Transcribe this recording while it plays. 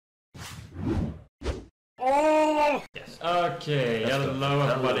Yes. Okay, hello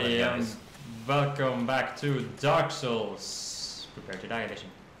everybody, and guys. welcome back to Dark Souls Prepare to Die edition.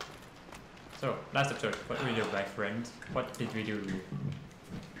 So, last episode, what did we do, my friend? What did we do?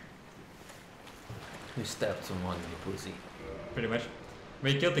 You stabbed someone, you pussy. Pretty much.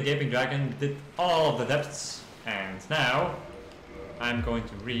 We killed the gaping dragon, did all of the depths, and now I'm going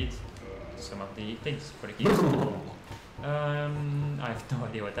to read some of the things for the keys. I have no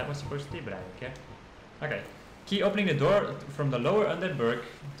idea what that was supposed to be, but I don't care. Okay. Key opening the door from the lower undead burg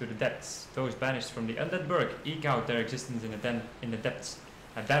to the depths. Those banished from the undead burg eke out their existence in the depths.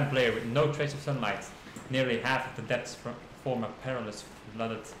 A damp player with no trace of sunlight. Nearly half of the depths form a perilous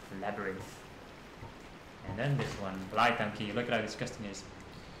flooded labyrinth. And then this one, Blighttown key. Look at how disgusting it is.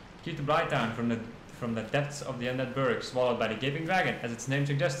 Key to Blighttown from the depths of the undead burg, swallowed by the gaping dragon. As its name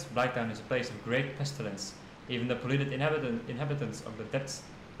suggests, Blighttown is a place of great pestilence. Even the polluted inhabitants of the depths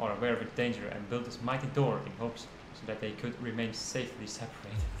are aware of its danger and built this mighty door in hopes so that they could remain safely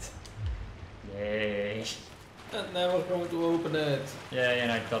separated. Yay! And now we're going to open it. Yeah,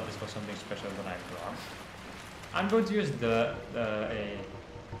 and I thought this was something special, but I'm wrong. I'm going to use a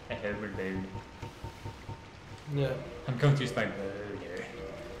overload. Yeah. I'm going to use my bow here.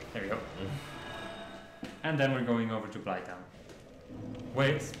 There we go. And then we're going over to Blighttown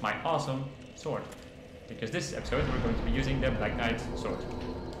with my awesome sword. Because this episode we're going to be using the Black Knight sword.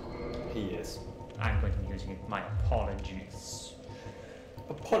 He is. I'm going to be using it. My apologies.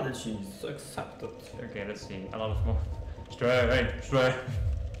 Apologies accepted. Okay, let's see. A lot of more. Straight.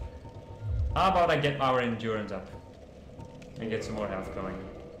 How about I get our endurance up and get some more health going?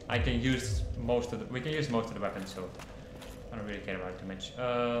 I can use most of the. We can use most of the weapons, so I don't really care about it too much.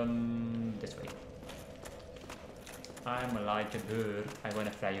 This way. I'm like a bird. I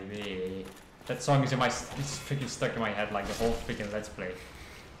wanna fly away. That song is it's freaking stuck in my head like the whole freaking Let's Play.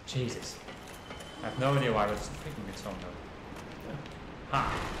 Jesus. I have no idea why, but it's a freaking good song though.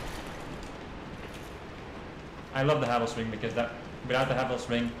 Ha! I love the Havel's ring because without the Havel's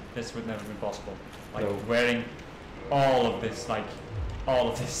ring, this would never be possible. Like No. wearing all of this, all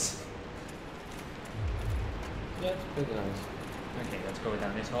of this. Yeah, it's pretty nice. Okay, let's go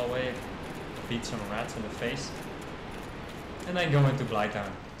down this hallway, beat some rats in the face, and then go into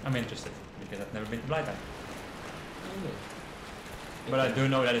Blighttown. I'm interested because I've never been to Blighttown. But I do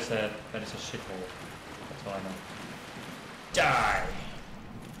know that is a shithole. That's all I know. Die!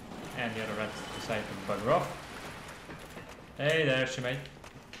 And the other rat decided to bugger off. Hey there, Shimei.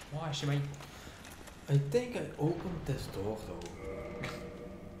 Why, Shimei? I think I opened this door though.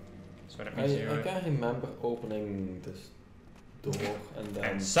 So that means I can't remember opening this door and then...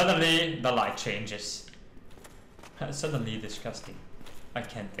 And suddenly the light changes. Suddenly disgusting. I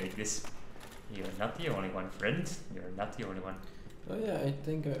can't take this. You're not the only one, friend. You're not the only one. Oh yeah, I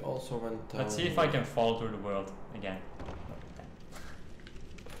think I also went down... Let's see if I can fall through the world again.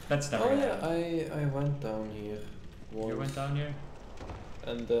 That's never Oh gonna yeah, happen. I went down here once. You went down here?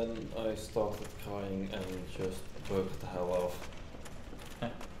 And then I started crying and just bugged the hell off.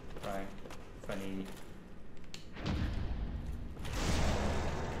 Right. Funny.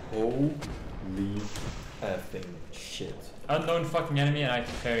 Holy effing shit. Unknown fucking enemy and I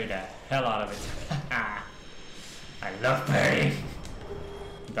can parry the hell out of it. I love parrying.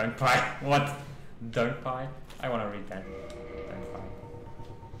 Dunk pie. What? Dunk pie? I wanna read that. Dunk pie.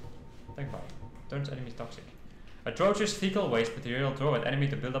 Dunk pie. Turns enemies toxic. Atrocious fecal waste material throw at enemy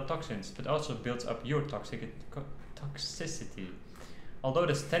to build up toxins, but also builds up your toxicity. Although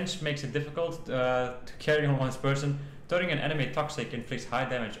the stench makes it difficult to carry on one's person, turning an enemy toxic inflicts high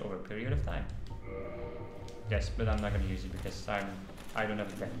damage over a period of time. Yes, but I'm not gonna use it because I don't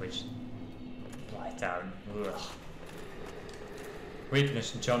have a death wish. Blighttown. Ugh.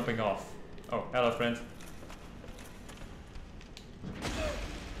 Weakness, jumping off. Oh, hello friend.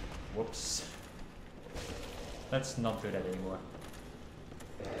 Whoops. Let's not do that anymore.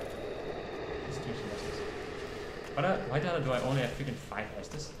 Why the hell do I only have freaking 5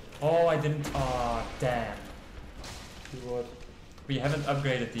 Estes? Oh, I didn't. Oh, damn. What? We haven't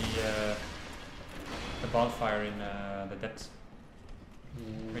upgraded the bonfire in the depths,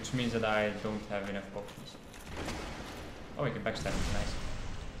 which means that I don't have enough potions. Oh, we can backstab. Nice.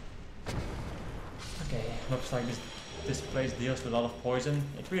 Okay, looks like this place deals with a lot of poison.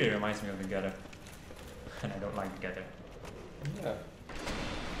 It really reminds me of the gutter, and I don't like the gutter. Yeah.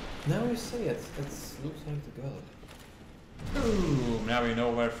 Now you say it, looks like the gutter. Boom! Now we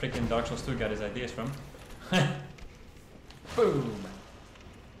know where freaking Dark Souls 2 got his ideas from. Boom!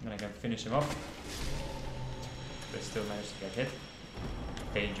 Then I can finish him off. But still managed to get hit.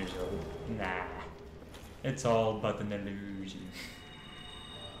 Danger zone. Nah. It's all but an illusion.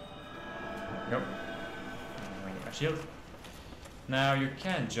 Nope. a shield. Now you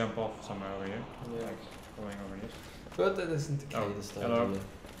can jump off somewhere over here. Yeah. Like going over here. But that isn't the Oh, greatest hello. idea.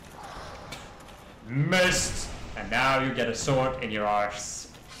 Missed! And now you get a sword in your arse.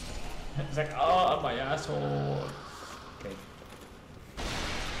 It's like, oh, my asshole. Okay.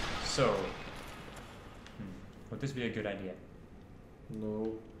 So. Would this be a good idea?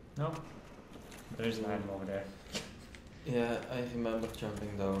 No. No? There is an item over there. Yeah, I remember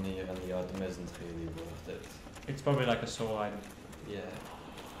jumping down here and the item isn't really worth it. It's probably like a soul item. Yeah.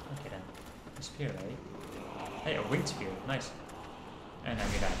 Okay then. A spear, eh? Hey, a winged spear. Nice. And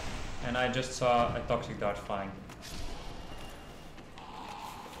hand me that. And I just saw a toxic dart flying.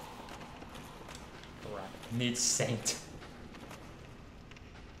 Right. Needs saint.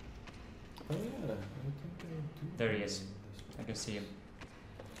 Oh yeah, I think I do. There he is. this I can see him.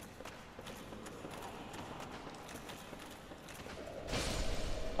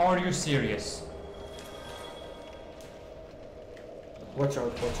 Are you serious? Watch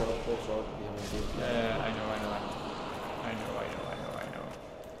out, watch out, watch out behind you. I know.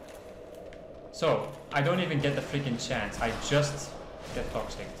 So, I don't even get the freaking chance. I just get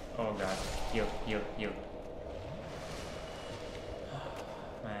toxic. Oh god. Heal.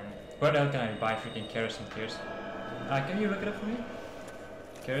 Man. Where the hell can I buy freaking kerosene tears? Can you look it up for me?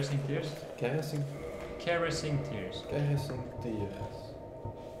 Kerosene tears? Kerosene. Kerosene tears. Kerosene tears.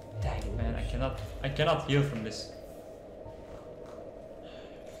 Dang it, man. I cannot heal from this.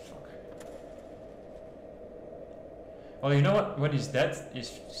 Well, you know what? When he's dead,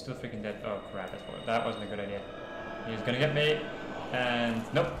 he's still freaking dead. Oh crap, that wasn't a good idea. He's gonna get me, and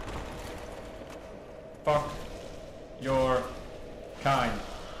nope. Fuck your kind.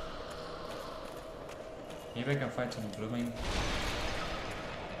 Maybe I can find some blooming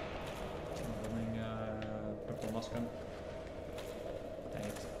purple muskin. Dang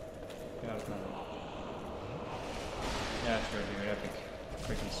it. Get out of my way. Yeah, sure, do your epic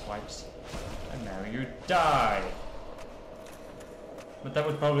freaking swipes. And now you die! But that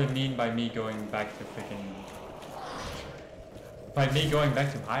would probably mean by me going back to freaking... By me going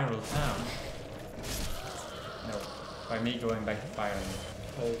back to Hyrule Town. No. By me going back to Fire Emblem.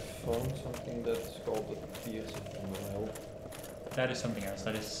 I found something that's called the Tears of the Nile. That is something else.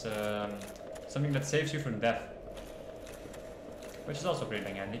 That is something that saves you from death. Which is also pretty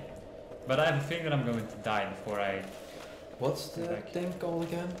dang handy. But I have a feeling that I'm going to die before I... What's the Back. thing called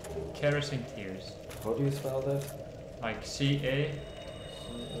again? Kerosene Tears. How do you spell that? Like C-A-R-A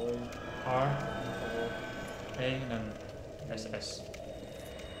C-A-R. and then S-S.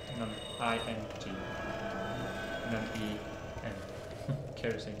 And then I-N-G. And then E-N.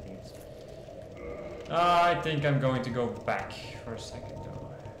 Kerosene Tears. I think I'm going to go back for a second though.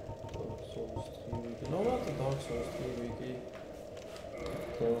 Dark Souls 3 wiki. No, not the Dark Souls 3 wiki.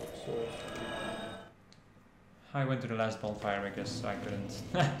 Dark Souls 3. I went to the last bonfire because I couldn't.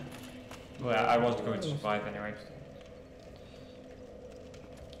 Well, I wasn't going to survive anyway.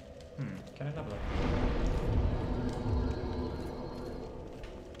 Can I double up?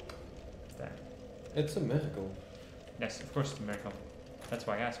 There. It's a miracle. Yes, of course it's a miracle. That's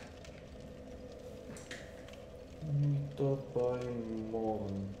why I asked. Taught by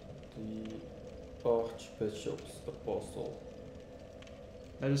Mormon, the Archbishop's Apostle.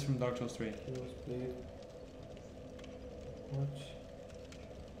 That is from Dark Souls 3. He was played. What?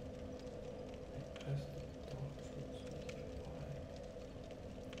 Press the Dark Souls wiki.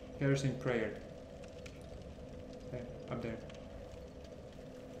 Kerosene Prayer. There, up there.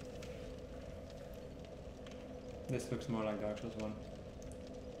 This looks more like Dark Souls 1.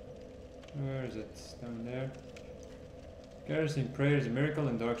 Where is it? Down there. Kerosene Prayer is a miracle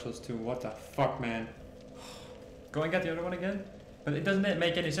in Dark Souls 2. What the fuck, man? Go and get the other one again? But it doesn't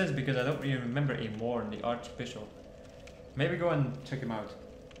make any sense because I don't really remember anymore the Archbishop. Maybe go and check him out.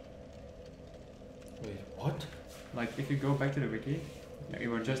 Wait, what? Like, if you go back to the wiki, that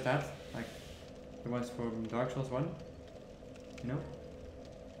you were just at, like, the ones from Dark Souls 1, you know?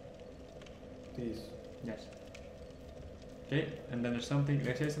 These. Yes. Okay, and then there's something,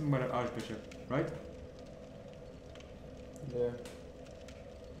 they say something about an Archbishop, right? There.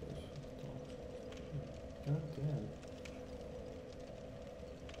 God damn.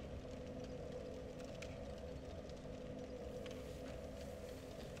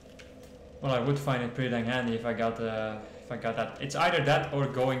 Well, I would find it pretty dang handy if I got that. It's either that or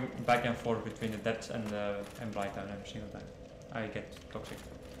going back and forth between the depths and Blighttown every single time I get toxic.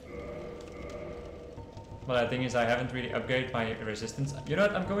 Well, the thing is, I haven't really upgraded my resistance. You know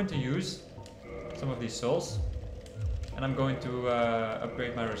what? I'm going to use some of these souls, and I'm going to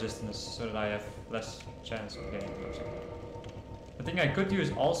upgrade my resistance so that I have less chance of getting toxic. The thing I could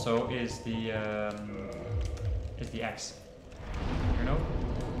use also is the is the axe. You know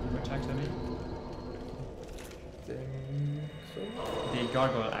which axe I mean? Think so? The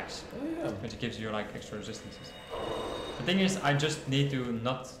gargoyle axe, Oh yeah. which gives you like extra resistances. The thing is, I just need to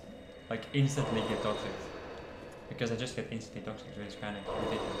not like instantly get toxic, because I just get instantly toxic, so it's kind of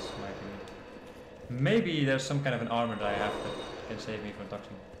ridiculous in my opinion. Maybe there's some kind of an armor that I have that can save me from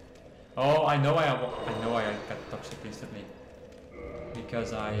toxic. Oh, I know I got toxic instantly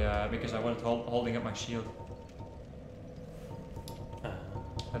because I wasn't holding up my shield.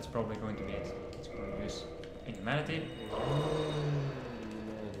 That's probably going to be it. Let's go and use inhumanity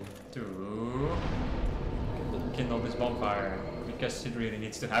to kindle this bonfire, because it really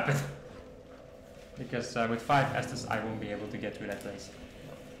needs to happen. Because with 5 Estus I won't be able to get through that place.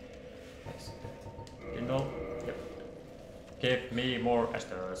 Yes. Kindle. Yep. Give me more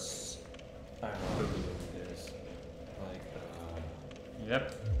Estus. I know this. Like,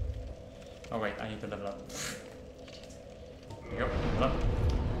 Yep. Oh wait, I need to level up. There you go, level up.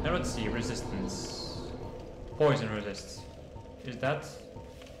 Now let's see, resistance. Poison resists. Is that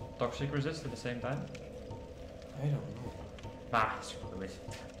toxic resist at the same time? I don't know. Ah, screw it.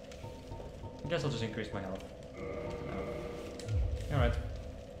 I guess I'll just increase my health. Alright.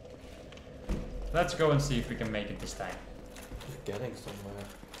 Let's go and see if we can make it this time. We're getting somewhere.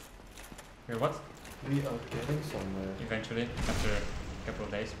 We're what? We are getting somewhere. Eventually, after a couple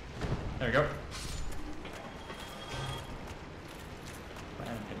of days. There we go. I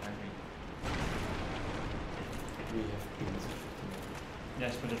am getting hungry. We have beans.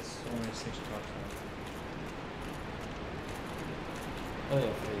 Yes, but it's only 6 o'clock. Oh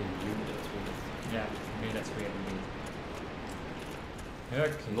yeah, for you that's weird. Yeah, for me that's weird indeed.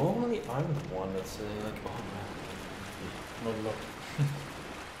 Okay. Normally I'm the one that's like, oh man. Not luck.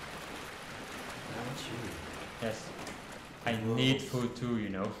 How about you? Yes. I need food too, you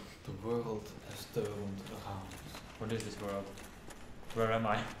know. The world has turned around. What is this world? Where am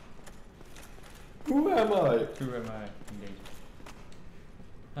I? Who am I? Who am I, indeed.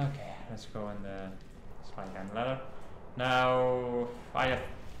 Okay, let's go and slide down the ladder. Now I have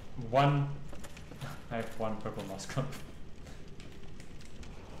one purple moss clump.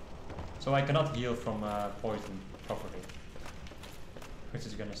 So I cannot heal from poison properly, which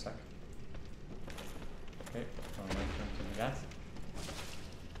is gonna suck. Okay, so I'm going to do that.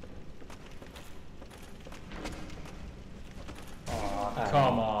 Oh,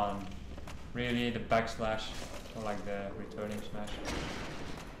 come on. Really? The backslash? Or like the returning smash?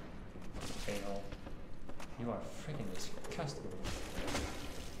 Fail. You are freaking disgusting.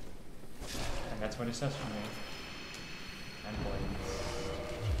 And that's what it says for me. And poison.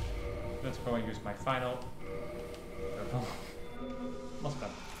 Let's go and use my final purple moss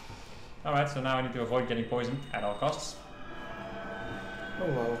clump. Alright, so now I need to avoid getting poisoned at all costs. Oh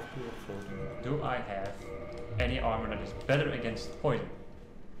wow, you're floating. Do I have any armor that is better against poison?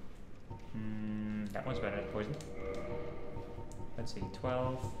 That one's better at poison. Let's see,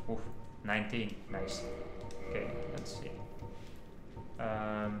 12, oof, 19, nice. Okay, let's see.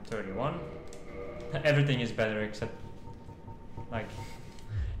 31. Everything is better except, like,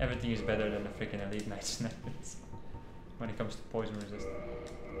 everything is better than the freaking Elite Knight Snipers when it comes to poison resist.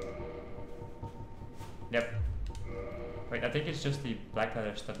 Yep. Wait, I think it's just the black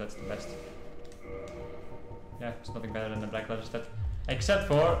leather stuff that's the best. Yeah, it's nothing better than the black leather stuff. Except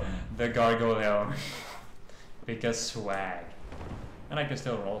for the gargoyle helm. Because swag. And I can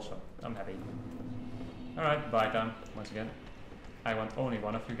still roll, so I'm happy. Alright, bye time, once again. I want only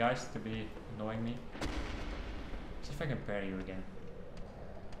one of you guys to be annoying me. See if I can parry you again.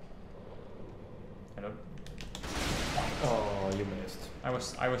 Hello? Oh, you missed. I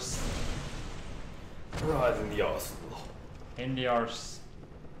was Right in the arse. in the arse.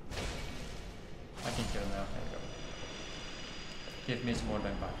 I can kill now, there we go. Give me some more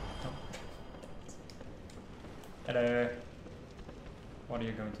than 5. Oh. Hello. What are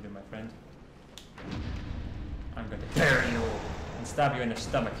you going to do, my friend? I'm going to bury you and stab you in the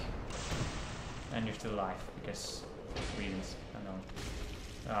stomach. And you're still alive, because reasons, I know.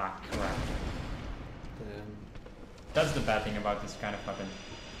 Ah, crap. That's the bad thing about this kind of weapon.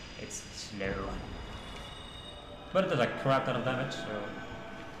 It's slow. But it does a crap ton of damage, so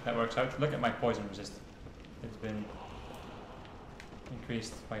that works out. Look at my poison resist. It's been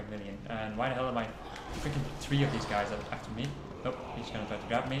increased by 1 million. And why the hell am I freaking 3 of these guys after me? Nope, he's gonna try to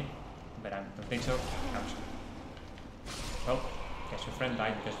grab me, but I don't think so. Ouch. Well, guess your friend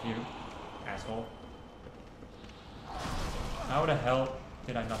died because of you, asshole. How the hell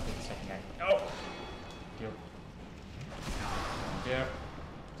did I not hit the second guy? Oh! Heal. Here.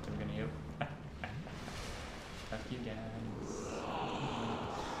 Still gonna heal. Fuck you guys.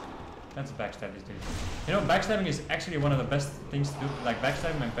 That's backstab is doing. You know, backstabbing is actually one of the best things to do, like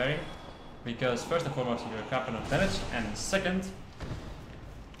backstabbing and parrying, because first and foremost you're crap enough damage, and second,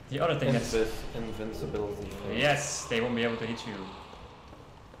 the other thing that's invincibility. yes, they won't be able to hit you,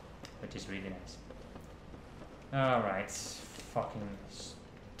 which is really nice. All right, fucking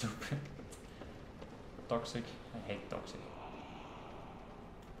stupid. Toxic. I hate toxic.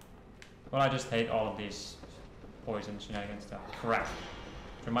 Well, I just hate all of these poison shenanigans stuff. Crap.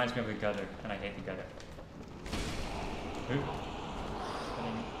 Reminds me of the gutter, and I hate the gutter. Oop.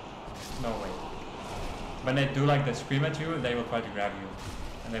 No way. When they do like the scream at you, they will try to grab you.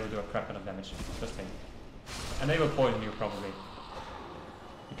 And they will do a crap ton of damage. Just think. And they will poison you probably.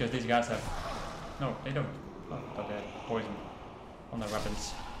 Because these guys have... No, they don't. Oh, but they have poison on their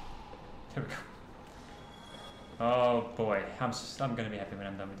weapons. There we go. Oh boy, I'm gonna be happy when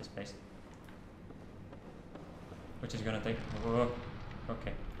I'm done with this place. Which is gonna take... Whoa.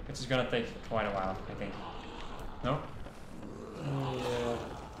 Okay, which is gonna take quite a while, I think. No? Yeah.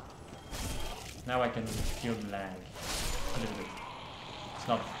 Now I can feel the lag. A little bit. It's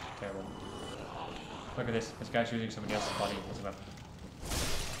not terrible. Look at this. This guy's using somebody else's body as a weapon.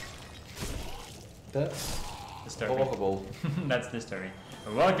 That's Disturbing. horrible. That's disturbing.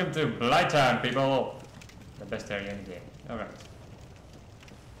 Welcome to Blight Town, people! The best area in the game. Alright.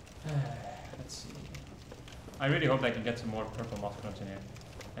 Let's see. I really hope I can get some more purple mushrooms in here.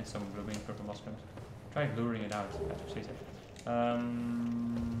 And some blooming purple mushrooms. Try luring it out. That's what she said. Oh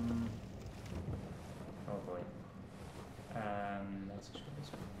boy. Let's just go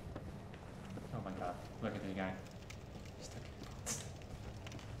this way. Oh my god. Look at this guy. He's stuck.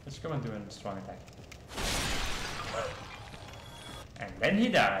 Let's go and do a strong attack. And then he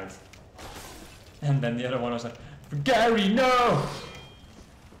died. And then the other one was like, Gary, no!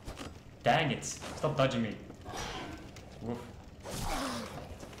 Dang it. Stop dodging me. Woof.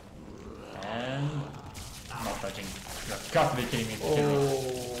 And... I'm not dodging. You've got to be kidding me.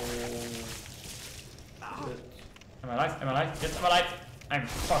 Am I alive? Am I alive? Yes, I'm alive! I'm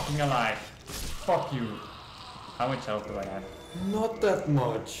fucking alive. Fuck you. How much health do I have? Not that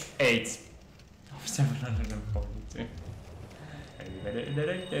much. 8. 742. I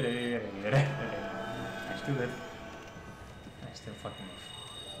still live. I still fucking live.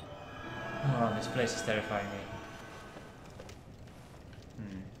 Oh, this place is terrifying me.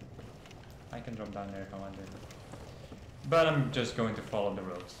 I can drop down there if I want to. But I'm just going to follow the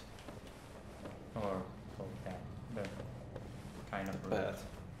roads. Or follow that. The kind of road. Bad.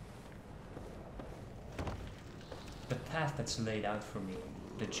 The path that's laid out for me.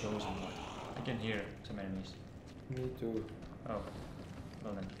 The chosen one. I can hear some enemies. Me too. Oh.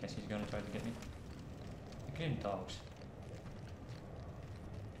 Well then, guess he's gonna try to get me. I can hear dogs.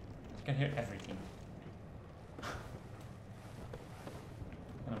 I can hear everything.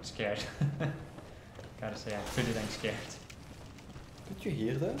 And I'm scared. Gotta say, I'm pretty dang scared. Did you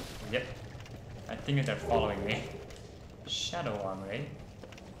hear that? Yep. I think they're following me. Shadow armor, eh?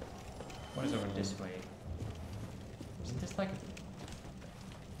 What is over this way? Isn't this like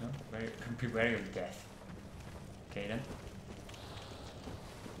a... No? Be wary of death. Okay then.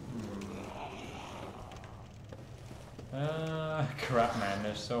 Crap man,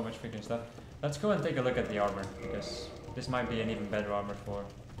 there's so much freaking stuff. Let's go and take a look at the armor, because this might be an even better armor for...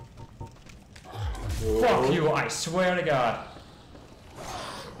 No. Fuck you, I swear to God!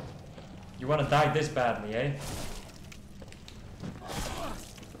 You wanna die this badly, eh?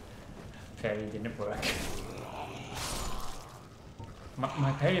 Parry didn't work.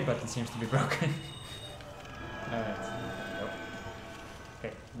 My parry button seems to be broken. Alright. Nope.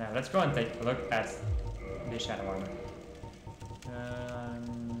 Okay, now let's go and take a look at the shadow armor.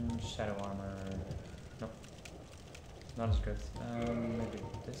 Shadow armor. Nope. Not as good. Maybe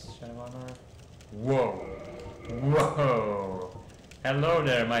this shadow armor. Whoa! Whoa! Hello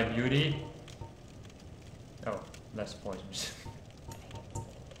there, my beauty! Oh, less poisons.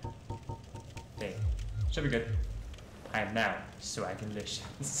 Okay, should be good. I am now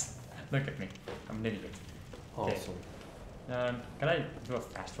swagalicious. Look at me, I'm an idiot. Okay. Awesome. Can I do a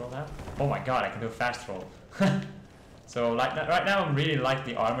fast roll now? Oh my god, I can do a fast roll. So like right now I'm really like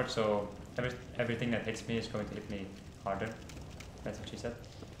the armor, so everything that hits me is going to hit me harder. That's what she said.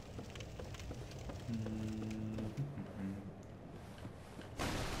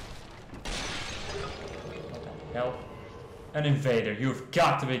 What the hell? An invader, you've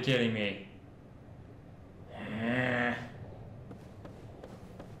got to be kidding me.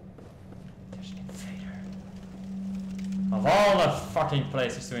 There's an invader. Of all the fucking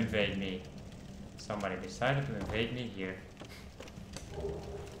places to invade me, somebody decided to invade me here.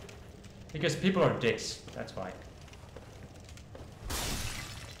 Because people are dicks, that's why.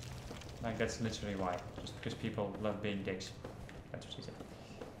 Like, that's literally why. Just because people love being dicks. That's what she said.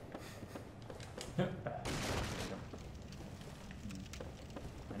 I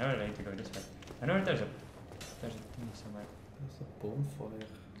know that I need to go this way. I know that there's a thing somewhere. There's a bonfire.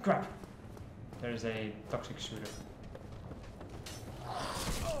 Crap! There's a toxic shooter.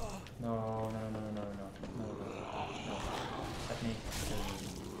 No. Let me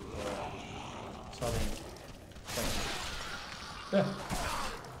something.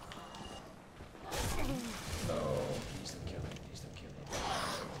 No, please don't kill me.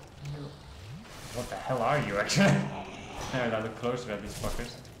 What the hell are you actually? Now I look closer at these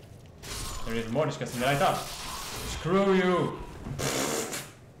fuckers. They're even more disgusting than I thought. Screw you!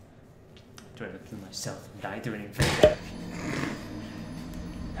 Try to kill myself and die to an invader.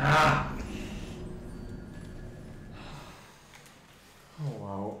 Ah! Oh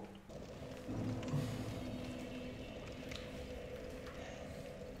wow.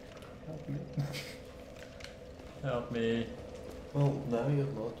 Help me. Help me. Well, now you're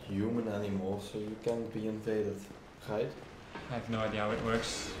not human anymore, so you can't be invaded, right? I have no idea how it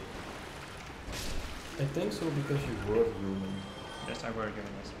works. I think so because you were human. Yes, I were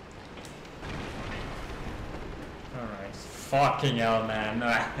doing this. Alright. Fucking hell, man.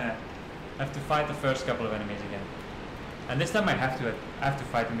 I have to fight the first couple of enemies again. And this time I have to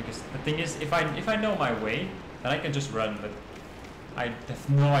fight them because the thing is, if I know my way, then I can just run, but I have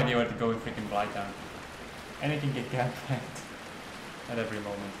no idea where to go in freaking Blighttown. Anything get gangbanged at every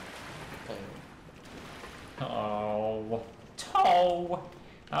moment. Oh.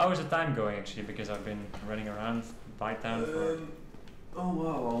 How is the time going actually? Because I've been running around Blighttown for... Oh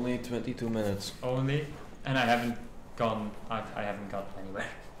wow, only 22 minutes. Only? And I haven't gone anywhere.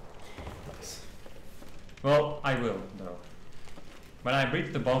 Nice. Well, I will though. When I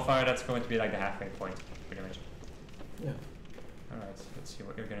reach the bonfire, that's going to be like the halfway point, pretty much. Yeah. Alright, let's see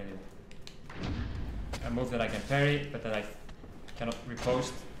what you're gonna do. A move that I can parry, but that I cannot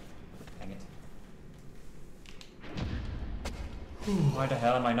repost. Dang it. Why the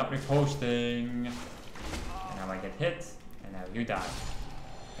hell am I not reposting? And now I get hit, and now you die.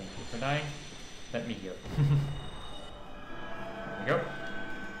 Thank you for dying. Let me heal. There we go.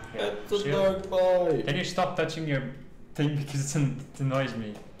 Yeah, It's a shield. dark boy! Can you stop touching your thing because it annoys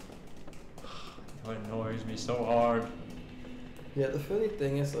me? It annoys me so hard. Yeah, the funny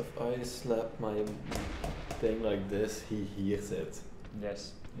thing is, if I slap my thing like this, he hears it.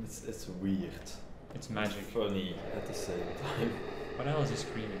 Yes. It's weird. It's magic. It's funny at the same time. What else is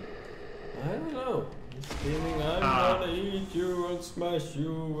screaming? I don't know. He's screaming, I'm gonna eat you and smash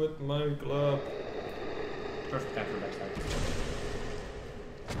you with my club. Perfect time for backstab.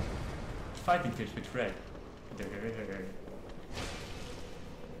 Fighting tips with Fred.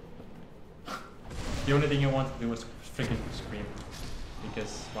 The only thing I want to do is freaking scream.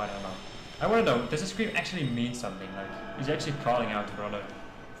 Because, why don't I know. I wanna know, does a scream actually mean something? Like, is he actually calling out for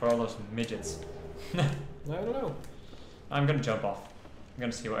all those midgets? I don't know. I'm gonna jump off. I'm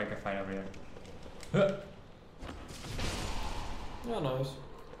gonna see what I can find over here. Yeah, nice.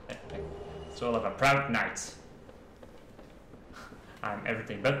 It's all of a proud knight. I'm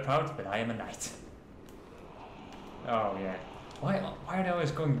everything but proud, but I am a knight. Oh yeah. Why are they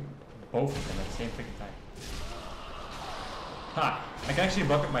always going both of them at the same freaking time? Ha! I can actually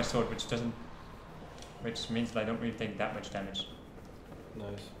block up my sword, which means that I don't really take that much damage.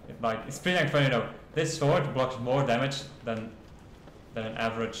 Nice. It's pretty like funny though. This sword blocks more damage than an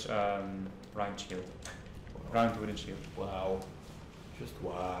average round shield. Round wooden shield. Wow. Just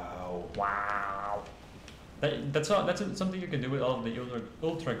wow. Wow. That's something you can do with all of the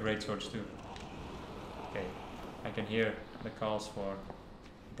ultra great swords too. Okay, I can hear the calls for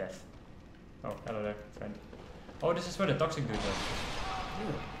death. Oh, hello there, friend. Oh, this is where the toxic dude was.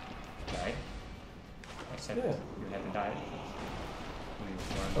 Yeah. Died. Except Yeah. you haven't died.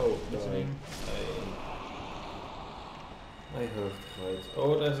 Oh, listening. I heard right.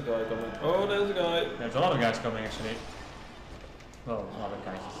 Oh, there's a guy coming. Oh, there's a guy. There's a lot of guys coming actually. Well, a lot of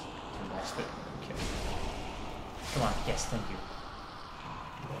guys is too nice, but okay. Come on, yes, thank you.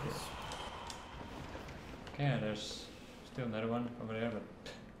 Nice. Okay, there's still another one over there, but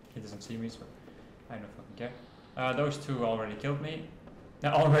he doesn't see me, so I don't fucking care. Those two already killed me. No,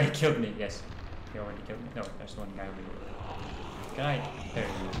 already killed me, yes. He already killed me. No, there's one guy over here. Can I parry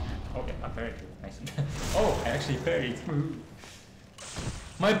you? Okay, I parried you. Nice. Oh, I actually parried.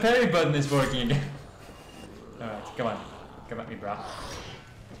 My parry button is working again. Alright, come on. Come at me, brah.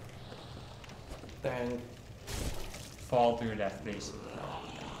 Dang. Fall to your death, please.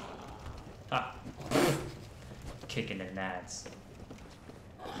 Ah. Kicking the nads.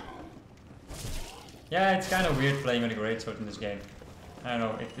 Yeah, it's kind of weird playing with a greatsword in this game. I don't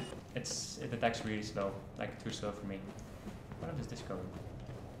know, it attacks really slow, like too slow for me. Where does this go? Ooh.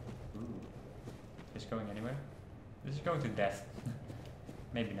 Is this going anywhere? This is going to death.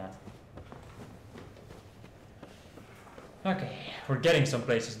 Maybe not. Okay, we're getting some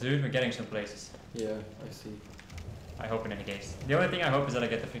places, dude. We're getting some places. Yeah, I see. I hope in any case. The only thing I hope is that I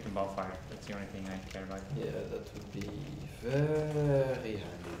get the freaking bonfire. That's the only thing I care about. Yeah, that would be very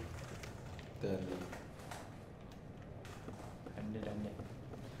handy. Then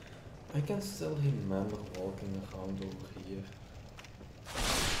I can still remember walking around over here.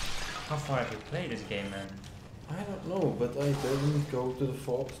 How far have you played this game, man? I don't know, but I didn't go to the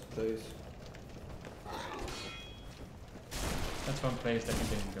forest place. That's one place that you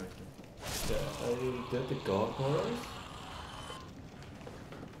didn't go to. Yeah, I did the gargoyles.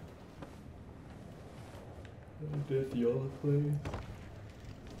 I did the other place.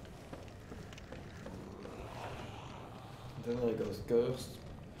 Then I got cursed.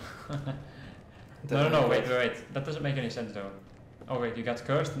 No, wait. That doesn't make any sense though. Oh wait, you got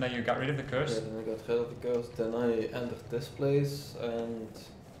cursed and then you got rid of the curse? Yeah, then I got rid of the curse, then I entered this place and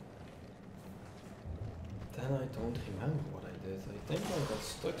then I don't remember what I did. I think I got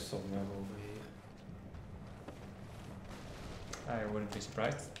stuck somewhere over here. I wouldn't be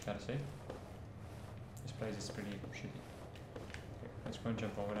surprised, gotta say. This place is pretty shitty. Okay, let's go and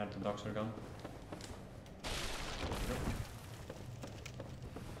jump over there, the dogs are gone.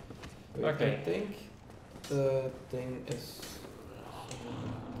 Wait, Okay. I think the thing is...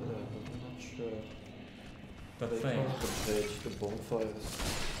 I'm not sure. The They thing. found the bridge, the bonfire is in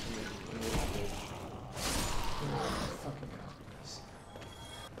the bridge. Fucking hell, please.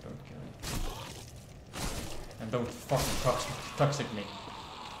 Don't kill me. And don't fucking toxic me.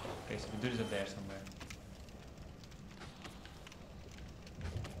 Okay, so the dude is up there somewhere.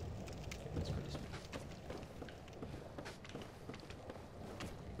 Okay, let's go this way.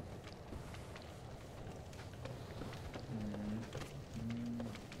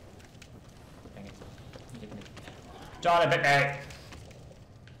 Dang it. You hit me. Johnny, baby! Okay,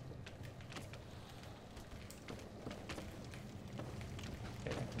 I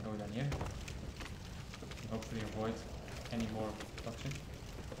can go down here. And hopefully avoid any more toxic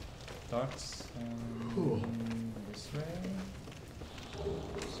darts. Cool. This way.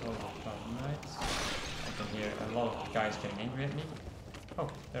 So far right. I can hear a lot of guys getting angry at me. Oh,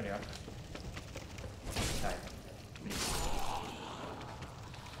 there they are. Die, please.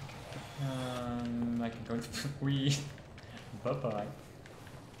 I can go to we. Bye bye.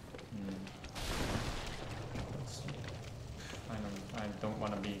 Let's see. I don't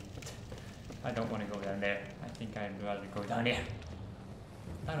want to be. I don't want to go down there. I think I'd rather go down here.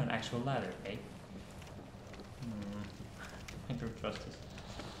 Not an actual ladder, eh? I don't trust this.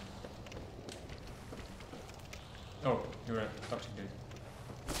 Oh, you're a toxic dude.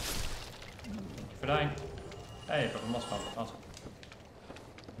 Thank you for dying. Hey, got a moss pump. Awesome.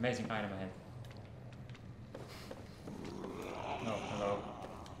 Amazing item ahead. Oh, hello.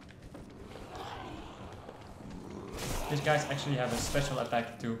 These guys actually have a special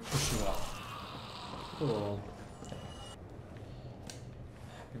attack to push you off. Cool.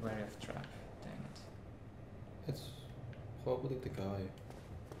 Be wary of trap. Dang it. It's probably the guy.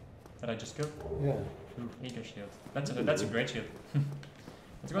 That I just killed? Yeah. Ooh, eager shield. That's a great shield.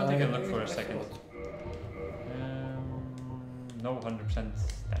 Let's go and take a look for a second. No 100%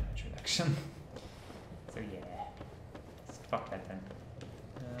 damage reduction. So yeah. Fuck that then.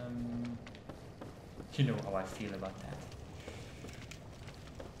 You know how I feel about that.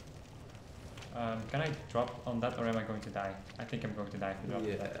 Can I drop on that or am I going to die? I think I'm going to die if I drop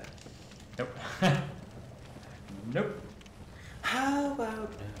on that. Nope. Nope. How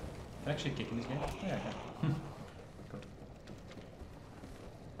about now? Can I actually kick in this game? Yeah, I can. Cool.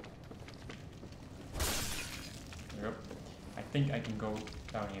 There we go. I think I can go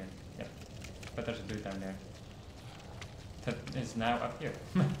down here. Yep. But there's a dude down there. That is now up here.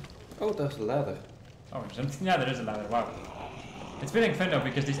 Oh, there's a ladder. Oh, yeah, there is a ladder. Wow. It's feeling fun though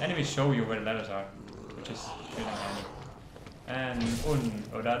because these enemies show you where the ladders are, which is feeling handy. And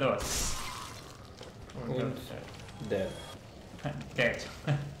oder dos. Und dead. Dead.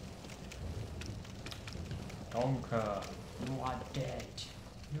 Donker. You are dead.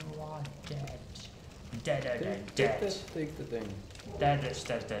 You are dead. Dead. Take the thing. Dead.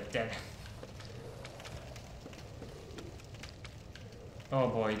 Oh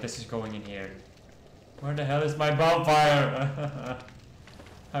boy, this is going in here. Where the hell is my bonfire?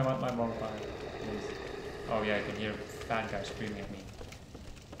 I want my bonfire, please. Oh yeah, I can hear bad guy screaming at me.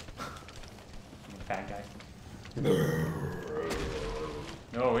 Bad guy.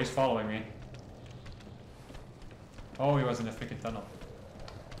 No, he's following me. Oh, he was in a freaking tunnel.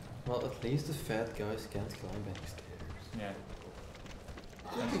 Well, at least the fat guys can't climb any stairs. Yeah.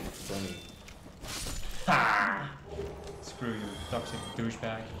 That'd be funny. Ha! Screw you, toxic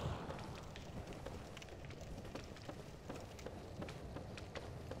douchebag.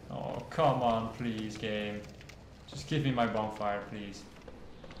 Oh, come on, please, game. Just give me my bonfire, please.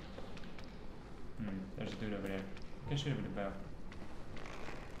 There's a dude over there. You can shoot him with a bow.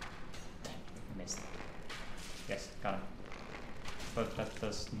 Missed. Yes, got him. But that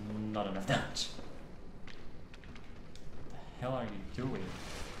does not enough damage. What the hell are you doing?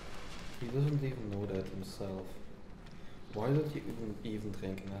 He doesn't even know that himself. Why did you even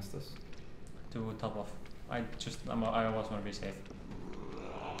drink an Estes? To top off. I always want to be safe.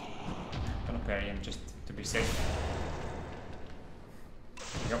 Gonna parry him just to be safe.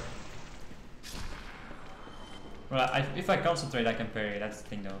 There you go. Well, if I concentrate, I can parry. That's the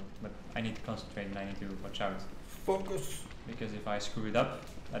thing, though. But I need to concentrate, and I need to watch out. Focus. Because if I screw it up,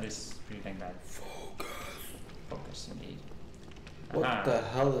 that is pretty dang bad. Focus. Focus, indeed. What the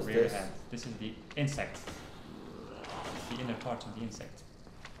hell is rear this? hand. This is the insect. The inner parts of the insect.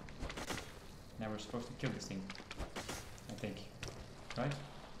 Now we're supposed to kill this thing. I think. Right?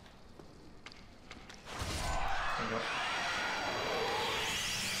 There you go.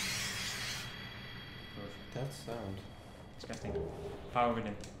 That sound. Disgusting. Power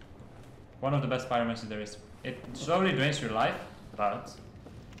within. One of the best pyromancies there is. It slowly drains your life, but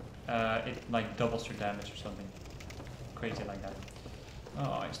it like doubles your damage or something. Crazy like that.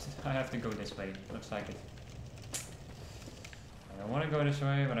 Oh, I have to go this way. Looks like it. I don't want to go this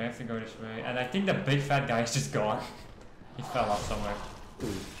way, but I have to go this way. And I think the big fat guy is just gone. He fell off somewhere.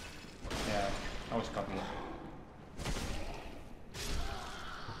 Ooh. Yeah, I was copying it.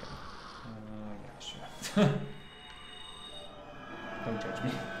 Yeah, sure. Don't judge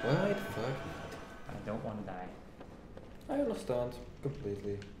me. Why the fuck? I don't want to die. I understand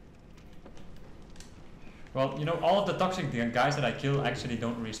completely. Well, you know, all of the toxic guys that I kill actually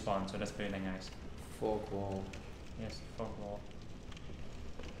don't respawn, so that's pretty nice. Fog wall. Yes, fog wall.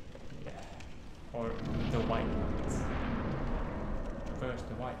 Yeah. Or the white lights. First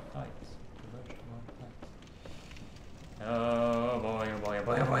the white lights. First the white lights. Oh boy, oh boy, oh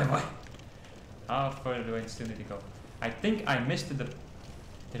boy, oh boy, oh boy. How far do I still need to go? I think I missed the...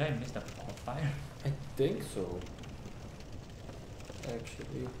 Did I miss the fire? I think so.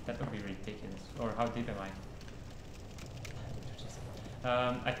 Actually. That would be ridiculous. Or how deep am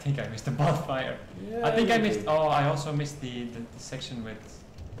I? I think I missed the bonfire. Yeah, I think I missed... Oh, I also missed the section with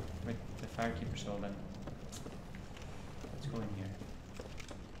the firekeeper soul then. Let's go in here.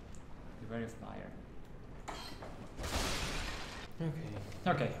 Beware of fire. Okay.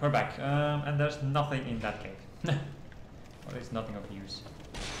 Okay, we're back. And there's nothing in that cave. Or there's nothing of use.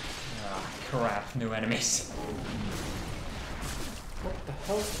 Ah, crap, new enemies. What the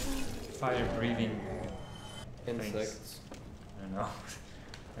hell? Fire breathing Insects. I don't know.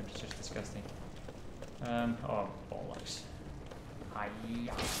 That's just disgusting. Oh, bollocks.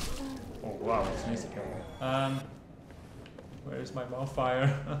 Hiya. Oh wow, it's an easy kill. Where is my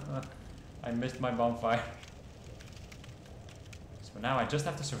bonfire? I missed my bonfire. So now I just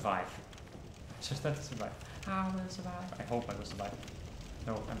have to survive. I just have to survive. How will I survive? I hope I will survive.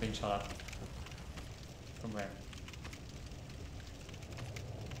 No, I'm being shot at. From where?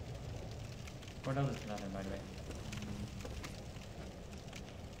 What else is that in, by the way?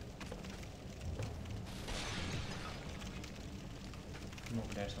 I'm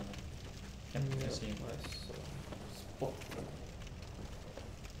over there somewhere. Yep, I see him. I saw spot.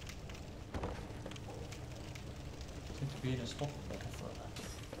 Seems to be in a spot.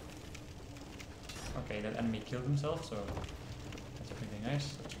 Okay, that enemy killed himself, so that's pretty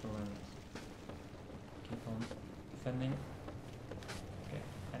nice. Let's go and keep on defending. Okay,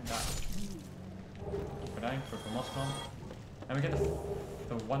 and die. Keep on dying, purple Moscon. And we get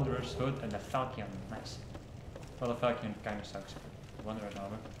the Wanderer's Hood and the Falcon. Nice. Well, the Falcon kind of sucks. The Wanderer's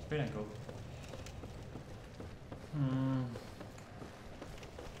armor. It's pretty cool.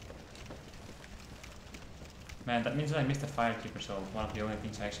 Man, that means that I missed the Firekeeper, so one of the only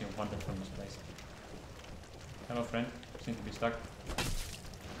things I actually wanted from this place. Hello friend, seem to be stuck.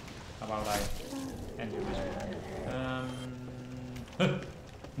 How about I end your misery?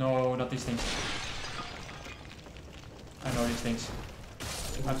 No, not these things. I know these things.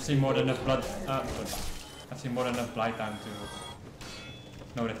 I've seen more than enough blood. I've seen more than enough blight time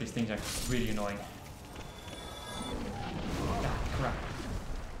to know that these things are really annoying. Ah, crap.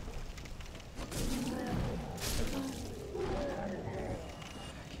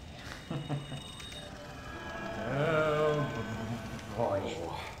 Oh boy.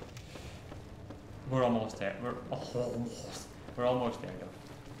 We're almost there. We're almost there though.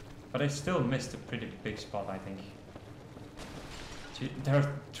 But I still missed a pretty big spot, I think. There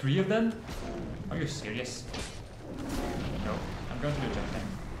are 3 of them? Are you serious? No, I'm going to do jump then.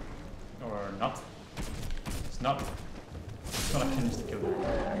 Or not. It's not. It's not a finish to kill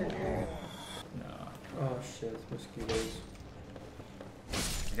them. No. Oh shit, mosquitoes.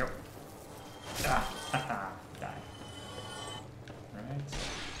 There we go. Ah, haha, die. Right.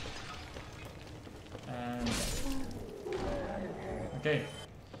 And okay.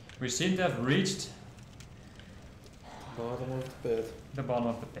 We seem to have reached Bottom of the pit. the bottom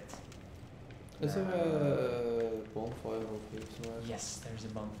of the pit. Is there a bonfire over here somewhere? Yes, there's a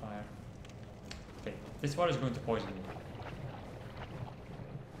bonfire. Okay, this water is going to poison me.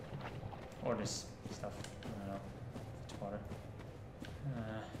 Or this stuff. I don't know. It's water.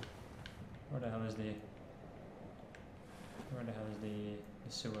 Where the hell is the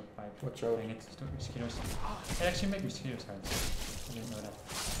sewer pipe? Watch out. Dang it, mosquitoes. They actually make mosquito sounds. I didn't know that.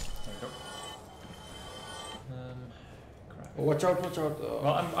 There we go. Crap. Oh, watch out, watch out. Oh.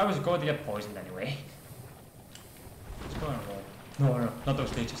 Well, I was going to get poisoned anyway. What's going on? No, not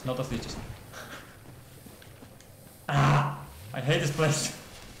those leeches, not those leeches. Ah! I hate this place.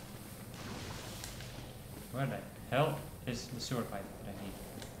 Where the hell is the sewer pipe that I need?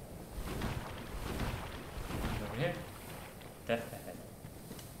 It's over here. Death ahead.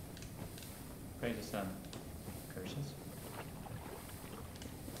 Praise the sun. Curses.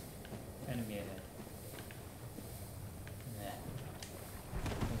 Enemy ahead. Nah.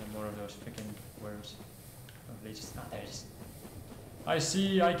 There's more of those freaking worms. Oh, leeches. Ah, there it is. I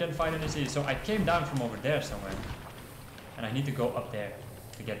see, I can finally see. So I came down from over there somewhere. And I need to go up there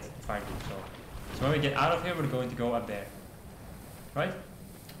to get the fire group. So when we get out of here, we're going to go up there. Right?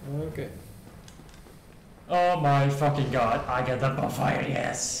 Okay. Oh my fucking god, I get the bonfire,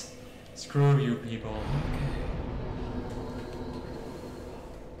 yes! Screw you people.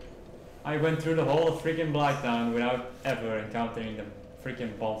 I went through the whole freaking Blacktown without ever encountering the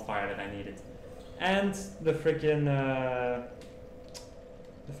freaking bonfire that I needed. And the freaking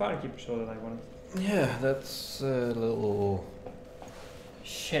the firekeeper sword that I wanted. Yeah, that's a little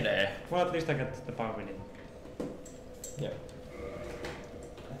shitty. Well, at least I got the power within. Yeah.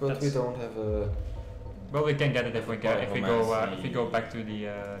 But we don't have a. Well, we can get it if we go if we go back to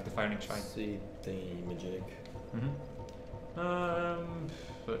the firing shrine. See the magic.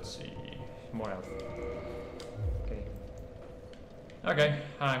 Let's see. More health. Okay. Okay,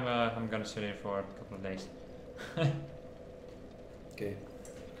 I'm gonna sit here for a couple of days. Okay.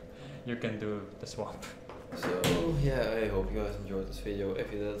 You can do the swamp. So yeah, I hope you guys enjoyed this video.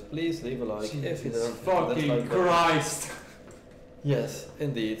 If you did, please leave a like. If you didn't, fucking like Christ! Yes,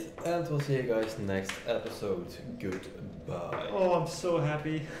 indeed. And we'll see you guys next episode. Goodbye. Oh, I'm so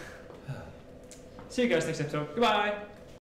happy. See you guys next episode. Goodbye!